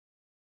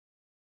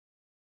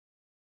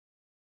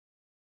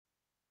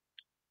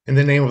In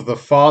the name of the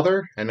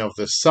Father, and of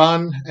the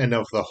Son, and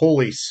of the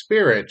Holy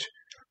Spirit.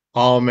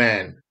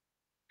 Amen.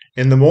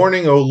 In the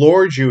morning, O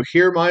Lord, you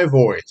hear my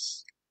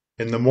voice.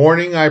 In the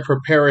morning I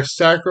prepare a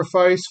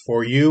sacrifice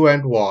for you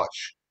and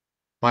watch.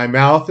 My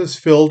mouth is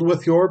filled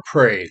with your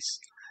praise,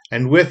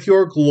 and with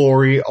your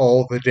glory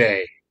all the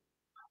day.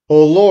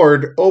 O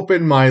Lord,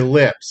 open my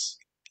lips,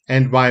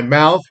 and my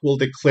mouth will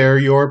declare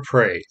your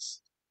praise.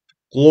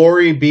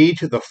 Glory be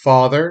to the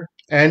Father,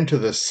 and to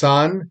the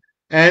Son,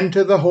 and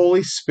to the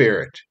Holy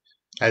Spirit,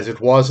 as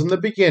it was in the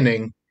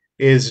beginning,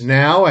 is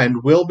now,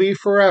 and will be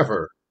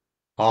forever.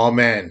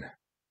 Amen.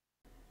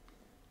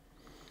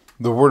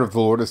 The word of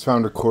the Lord is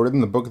found recorded in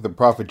the book of the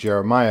prophet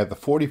Jeremiah, the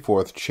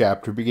 44th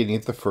chapter, beginning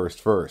at the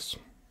first verse.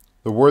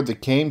 The word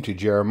that came to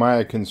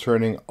Jeremiah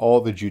concerning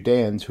all the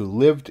Judeans who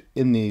lived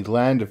in the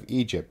land of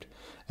Egypt,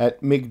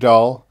 at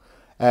Migdol,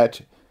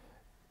 at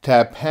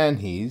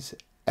Tahpanhes,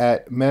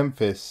 at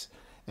Memphis,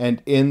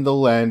 and in the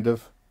land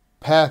of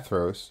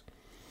Pathros.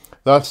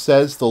 Thus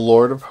says the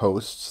Lord of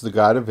hosts, the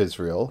God of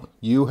Israel,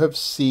 you have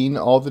seen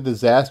all the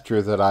disaster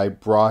that I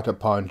brought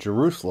upon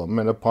Jerusalem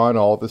and upon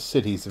all the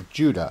cities of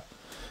Judah.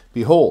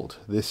 Behold,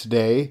 this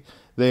day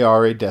they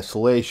are a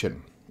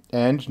desolation,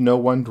 and no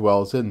one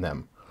dwells in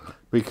them,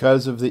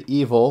 because of the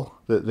evil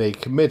that they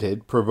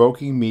committed,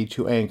 provoking me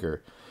to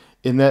anger,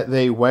 in that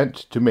they went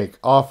to make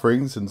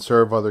offerings and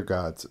serve other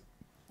gods,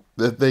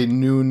 that they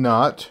knew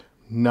not,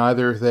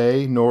 neither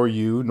they, nor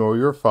you, nor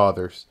your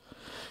fathers.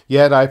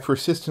 Yet I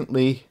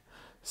persistently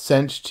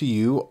sent to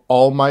you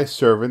all my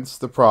servants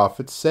the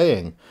prophets,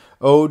 saying,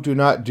 Oh, do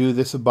not do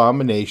this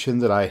abomination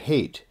that I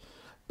hate.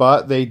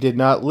 But they did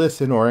not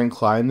listen or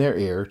incline their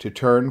ear to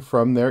turn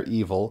from their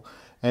evil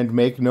and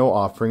make no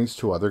offerings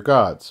to other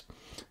gods.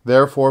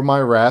 Therefore my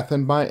wrath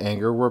and my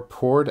anger were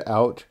poured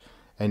out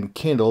and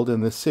kindled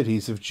in the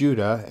cities of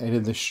Judah and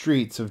in the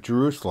streets of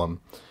Jerusalem,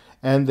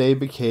 and they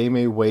became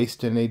a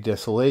waste and a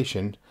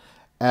desolation,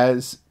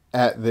 as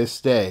at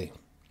this day.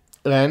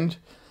 And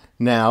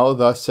now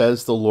thus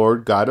says the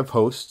Lord God of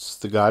hosts,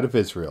 the God of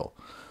Israel,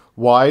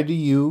 why do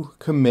you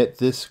commit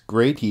this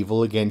great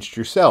evil against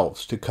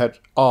yourselves, to cut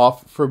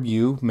off from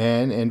you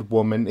man and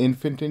woman,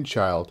 infant and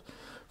child,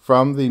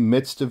 from the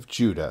midst of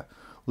Judah,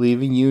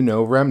 leaving you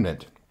no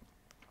remnant?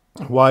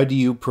 Why do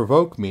you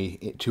provoke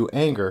me to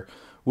anger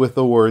with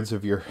the works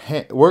of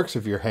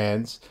your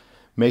hands,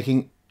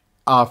 making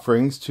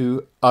offerings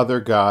to other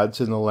gods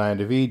in the land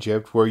of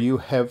Egypt, where you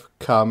have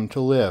come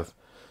to live,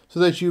 so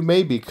that you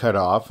may be cut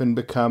off and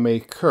become a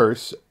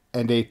curse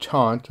and a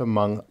taunt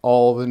among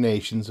all the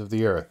nations of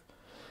the earth?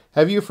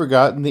 Have you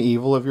forgotten the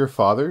evil of your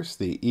fathers,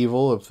 the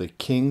evil of the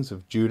kings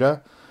of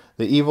Judah,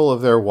 the evil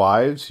of their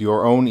wives,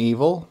 your own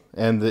evil,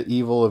 and the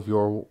evil of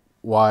your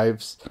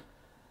wives,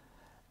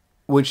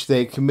 which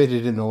they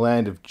committed in the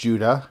land of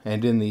Judah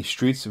and in the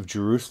streets of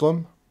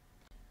Jerusalem?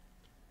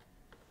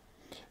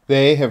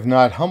 They have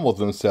not humbled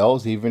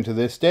themselves even to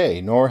this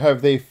day, nor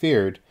have they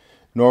feared,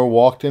 nor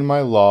walked in my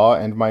law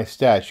and my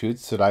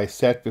statutes that I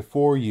set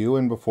before you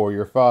and before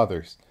your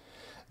fathers.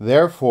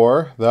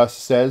 Therefore, thus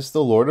says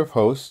the Lord of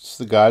hosts,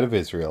 the God of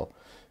Israel,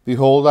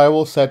 Behold, I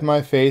will set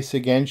my face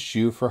against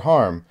you for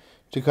harm,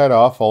 to cut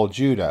off all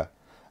Judah.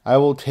 I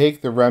will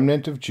take the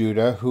remnant of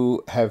Judah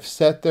who have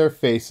set their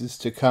faces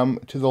to come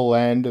to the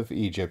land of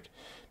Egypt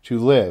to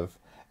live,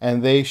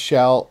 and they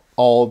shall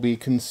all be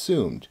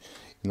consumed.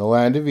 In the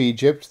land of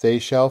Egypt they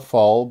shall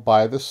fall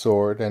by the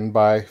sword, and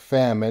by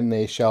famine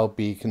they shall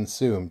be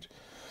consumed.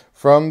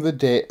 From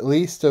the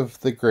least to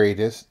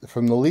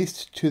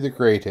the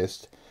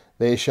greatest,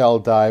 they shall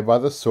die by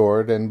the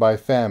sword and by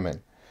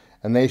famine,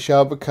 and they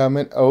shall become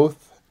an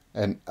oath,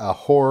 and a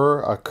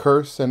horror, a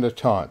curse, and a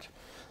taunt.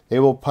 They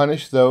will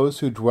punish those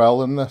who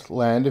dwell in the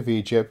land of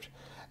Egypt,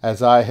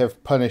 as I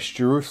have punished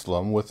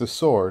Jerusalem with the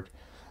sword,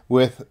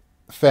 with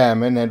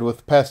famine, and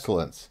with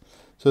pestilence,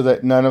 so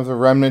that none of the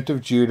remnant of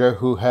Judah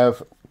who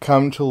have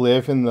come to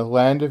live in the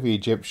land of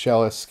Egypt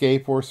shall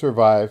escape or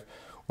survive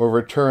or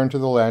return to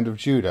the land of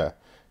Judah,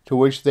 to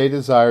which they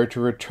desire to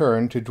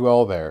return to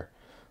dwell there.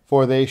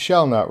 For they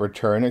shall not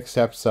return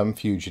except some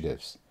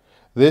fugitives.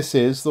 This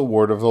is the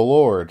word of the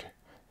Lord.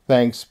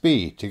 Thanks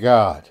be to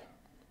God.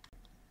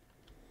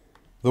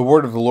 The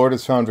word of the Lord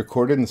is found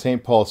recorded in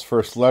St. Paul's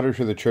first letter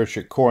to the church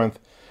at Corinth,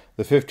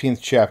 the 15th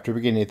chapter,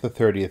 beginning at the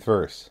 30th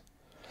verse.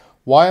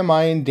 Why am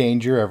I in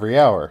danger every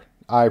hour?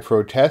 I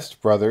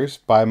protest, brothers,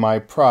 by my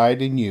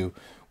pride in you,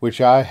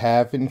 which I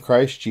have in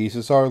Christ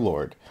Jesus our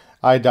Lord.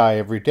 I die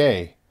every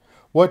day.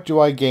 What do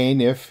I gain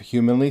if,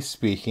 humanly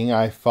speaking,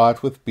 I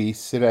fought with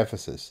beasts at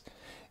Ephesus?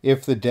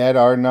 If the dead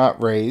are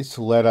not raised,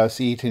 let us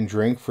eat and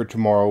drink, for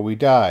tomorrow we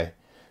die.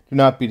 Do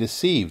not be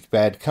deceived.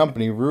 Bad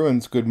company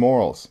ruins good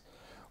morals.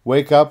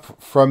 Wake up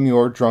from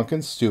your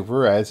drunken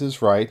stupor, as is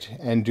right,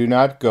 and do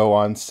not go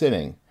on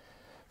sinning.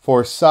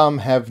 For some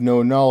have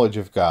no knowledge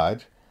of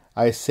God.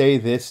 I say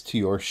this to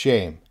your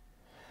shame.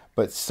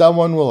 But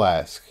someone will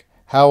ask,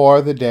 how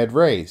are the dead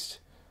raised?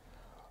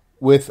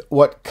 With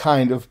what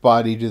kind of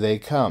body do they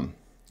come?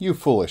 You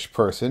foolish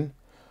person,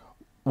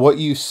 what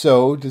you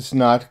sow does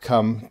not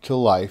come to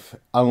life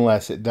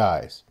unless it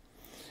dies.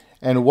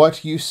 And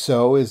what you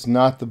sow is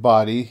not the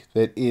body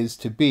that is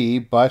to be,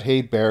 but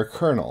a bare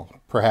kernel,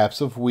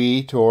 perhaps of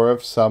wheat or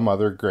of some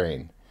other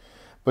grain.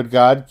 But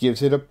God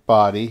gives it a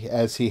body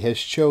as he has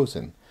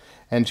chosen,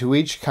 and to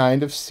each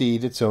kind of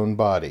seed its own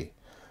body.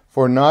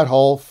 For not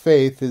all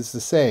faith is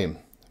the same,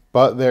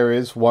 but there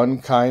is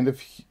one kind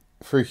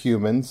for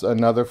humans,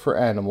 another for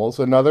animals,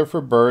 another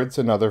for birds,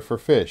 another for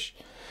fish.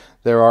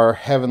 There are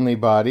heavenly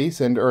bodies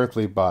and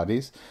earthly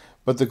bodies,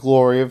 but the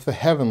glory of the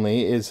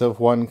heavenly is of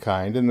one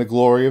kind, and the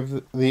glory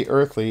of the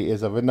earthly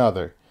is of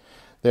another.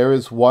 There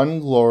is one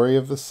glory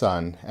of the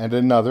sun, and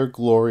another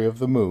glory of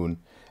the moon,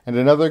 and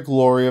another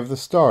glory of the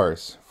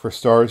stars, for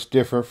stars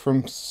differ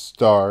from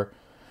star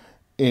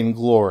in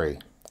glory.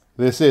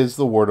 This is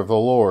the word of the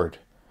Lord.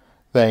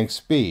 Thanks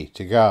be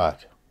to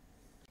God.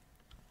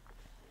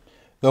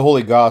 The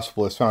Holy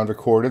Gospel is found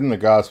recorded in the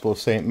Gospel of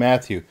St.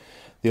 Matthew,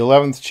 the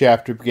 11th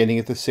chapter, beginning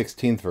at the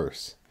 16th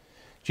verse.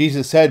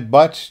 Jesus said,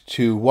 "But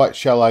to what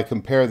shall I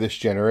compare this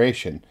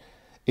generation?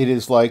 It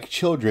is like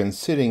children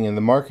sitting in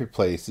the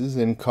marketplaces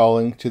and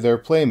calling to their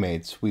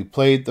playmates, 'We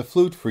played the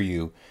flute for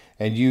you,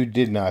 and you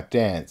did not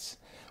dance.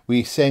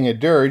 We sang a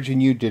dirge,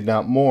 and you did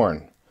not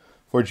mourn.'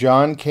 For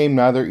John came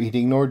neither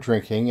eating nor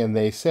drinking, and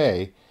they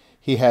say,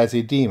 'He has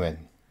a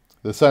demon.'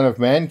 The Son of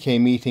Man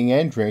came eating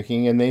and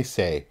drinking, and they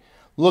say,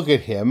 'Look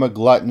at him, a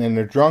glutton and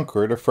a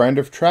drunkard, a friend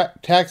of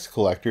tax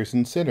collectors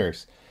and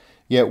sinners.'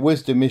 Yet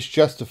wisdom is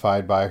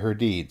justified by her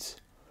deeds."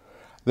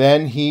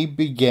 Then he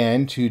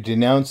began to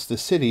denounce the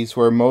cities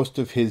where most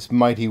of his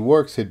mighty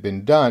works had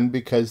been done,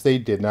 because they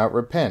did not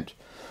repent.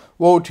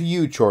 "Woe to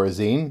you,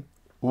 Chorazin!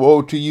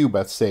 Woe to you,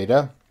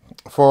 Bethsaida!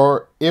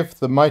 For if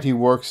the mighty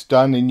works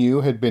done in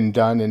you had been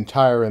done in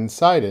Tyre and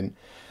Sidon,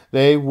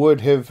 they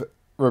would have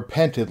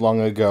repented long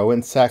ago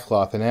in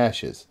sackcloth and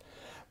ashes.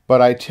 But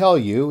I tell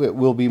you, it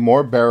will be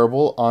more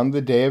bearable on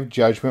the day of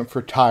judgment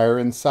for Tyre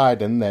and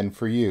Sidon than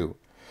for you.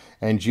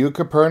 And you,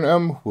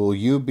 Capernaum, will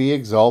you be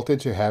exalted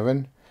to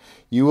heaven?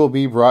 You will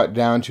be brought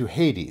down to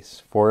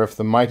Hades. For if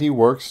the mighty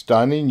works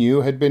done in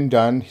you had been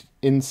done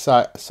in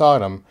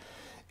Sodom,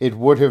 it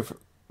would have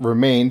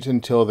remained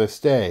until this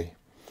day.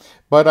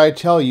 But I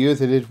tell you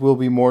that it will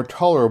be more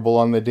tolerable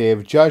on the day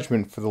of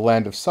judgment for the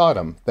land of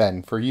Sodom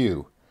than for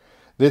you.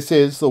 This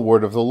is the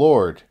word of the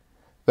Lord.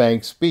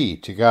 Thanks be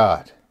to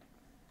God."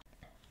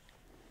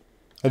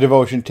 A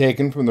devotion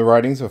taken from the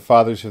writings of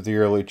Fathers of the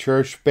Early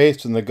Church,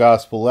 based on the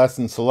Gospel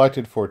lesson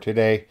selected for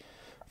today,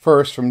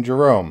 first from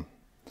Jerome.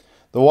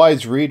 The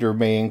wise reader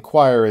may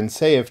inquire and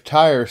say, if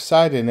Tyre,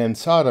 Sidon, and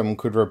Sodom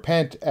could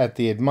repent at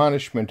the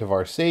admonishment of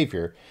our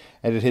Savior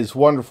and at his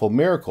wonderful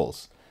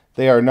miracles,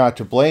 they are not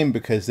to blame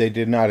because they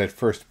did not at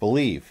first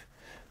believe.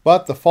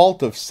 But the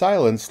fault of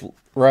silence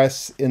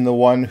rests in the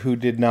one who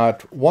did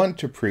not want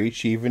to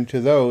preach even to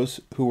those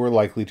who were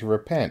likely to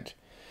repent.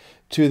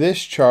 To this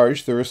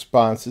charge the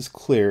response is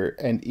clear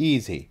and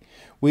easy.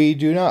 We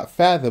do not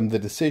fathom the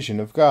decision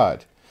of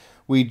God.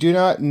 We do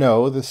not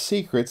know the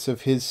secrets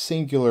of his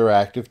singular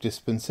act of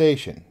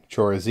dispensation.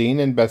 Chorazin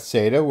and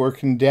Bethsaida were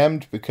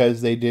condemned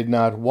because they did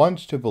not want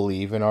to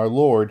believe in our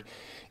Lord,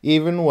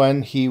 even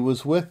when he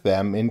was with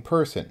them in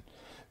person.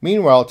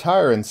 Meanwhile,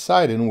 Tyre and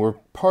Sidon were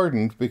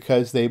pardoned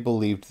because they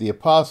believed the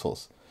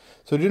apostles.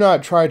 So do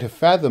not try to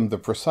fathom the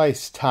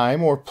precise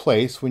time or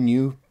place when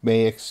you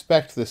may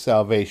expect the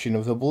salvation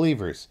of the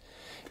believers.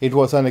 It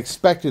was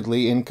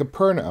unexpectedly in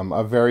Capernaum,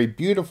 a very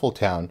beautiful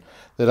town,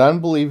 that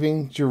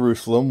unbelieving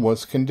Jerusalem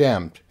was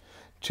condemned.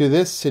 To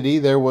this city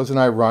there was an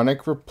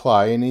ironic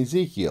reply in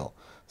Ezekiel: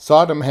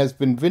 "Sodom has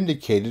been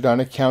vindicated on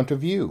account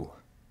of you."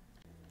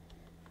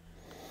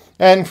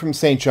 And from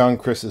St. John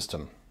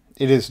Chrysostom: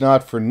 "It is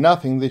not for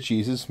nothing that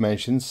Jesus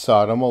mentions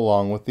Sodom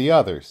along with the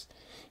others.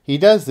 He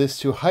does this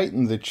to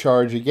heighten the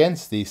charge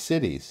against these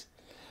cities.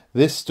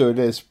 This stood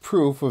as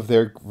proof of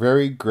their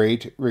very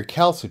great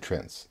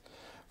recalcitrance.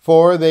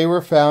 For they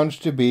were found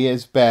to be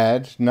as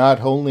bad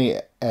not only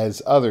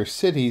as other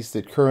cities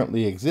that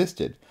currently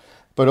existed,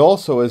 but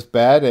also as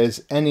bad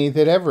as any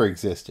that ever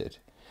existed.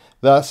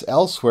 Thus,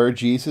 elsewhere,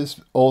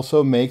 Jesus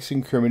also makes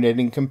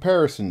incriminating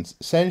comparisons,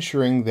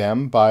 censuring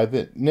them by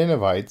the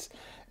Ninevites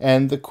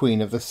and the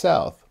Queen of the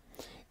South.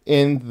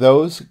 In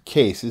those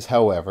cases,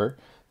 however,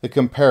 the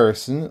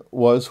comparison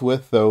was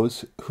with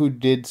those who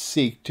did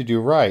seek to do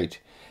right,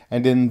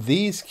 and in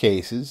these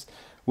cases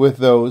with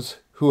those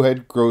who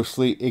had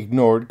grossly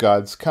ignored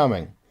God's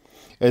coming.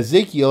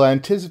 Ezekiel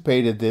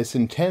anticipated this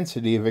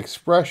intensity of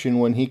expression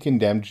when he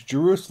condemned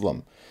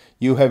Jerusalem.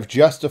 "You have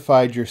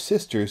justified your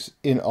sisters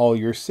in all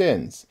your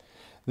sins."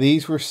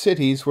 These were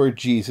cities where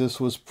Jesus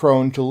was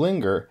prone to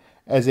linger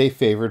as a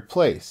favored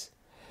place.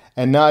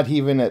 And not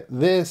even at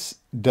this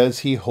does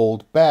he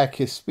hold back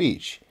his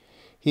speech.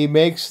 He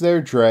makes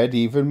their dread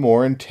even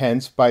more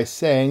intense by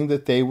saying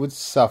that they would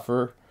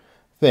suffer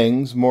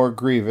things more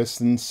grievous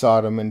than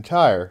Sodom and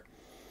Tyre.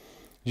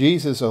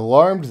 Jesus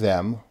alarmed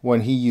them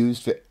when he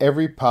used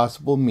every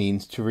possible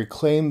means to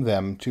reclaim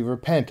them to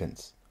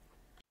repentance.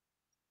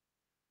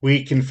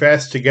 We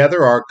confess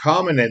together our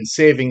common and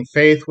saving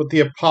faith with the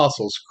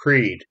Apostles'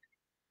 Creed.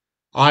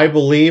 I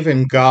believe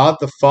in God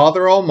the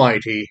Father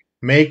Almighty,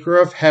 maker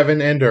of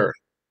heaven and earth,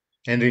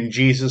 and in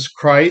Jesus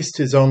Christ,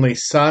 his only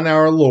Son,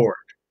 our Lord,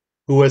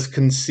 who was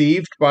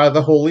conceived by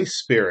the Holy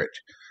Spirit,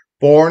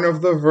 born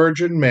of the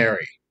Virgin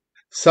Mary,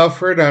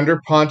 suffered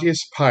under Pontius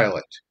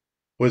Pilate,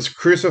 was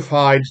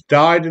crucified,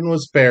 died, and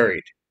was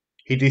buried.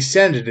 He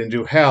descended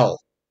into hell.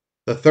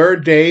 The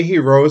third day he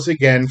rose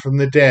again from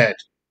the dead.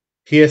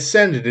 He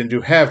ascended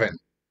into heaven,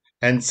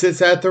 and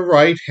sits at the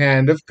right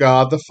hand of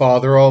God the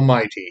Father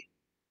Almighty.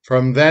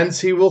 From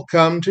thence he will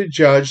come to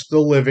judge the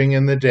living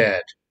and the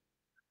dead.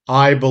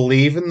 I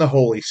believe in the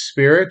Holy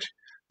Spirit,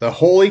 the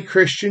holy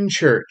Christian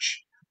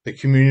Church, the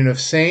communion of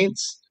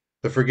saints,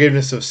 the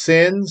forgiveness of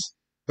sins,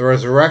 the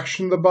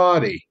resurrection of the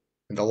body,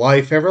 and the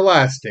life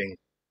everlasting.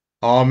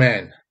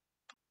 Amen.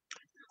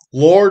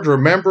 Lord,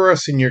 remember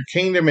us in your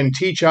kingdom and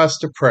teach us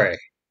to pray.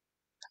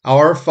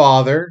 Our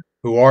Father,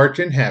 who art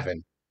in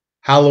heaven,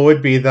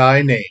 hallowed be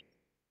thy name.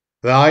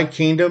 Thy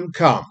kingdom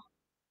come,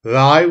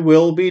 thy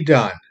will be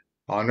done,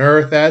 on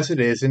earth as it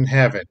is in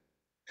heaven.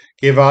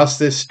 Give us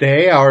this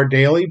day our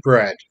daily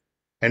bread,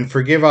 and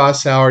forgive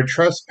us our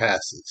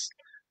trespasses,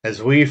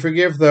 as we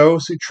forgive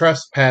those who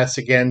trespass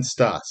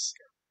against us.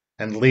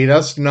 And lead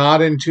us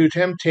not into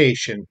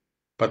temptation,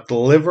 but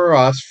deliver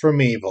us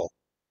from evil.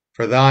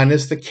 For thine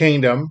is the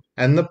kingdom,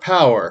 and the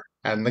power,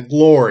 and the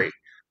glory,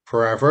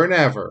 forever and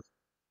ever.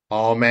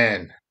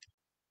 Amen.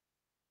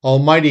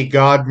 Almighty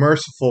God,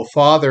 merciful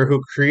Father,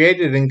 who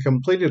created and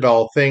completed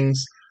all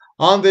things,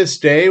 on this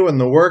day when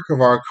the work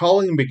of our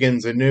calling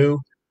begins anew,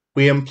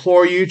 we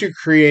implore you to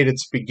create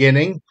its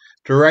beginning,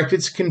 direct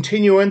its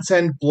continuance,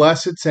 and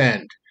bless its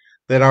end,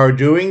 that our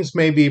doings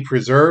may be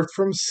preserved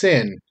from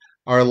sin,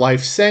 our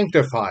life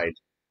sanctified,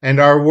 and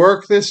our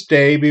work this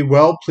day be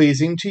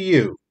well-pleasing to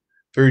you,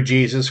 through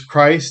Jesus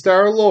Christ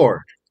our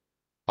Lord.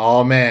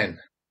 Amen.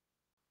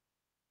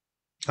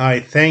 I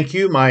thank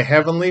you, my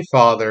heavenly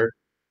Father,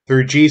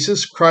 through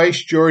Jesus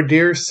Christ your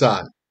dear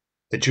Son,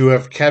 that you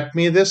have kept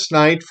me this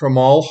night from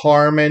all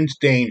harm and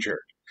danger,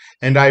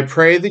 and I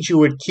pray that you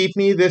would keep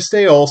me this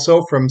day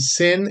also from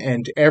sin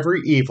and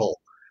every evil,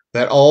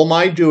 that all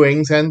my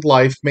doings and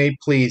life may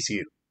please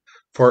you.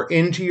 For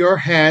into your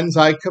hands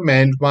I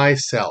commend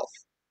myself,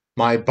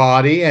 my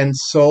body and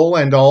soul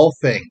and all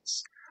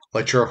things.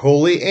 Let your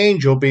holy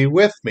angel be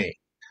with me,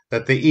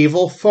 that the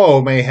evil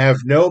foe may have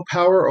no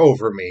power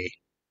over me.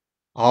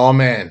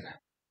 Amen.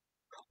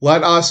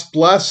 Let us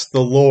bless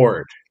the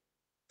Lord.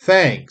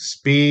 Thanks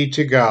be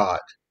to God.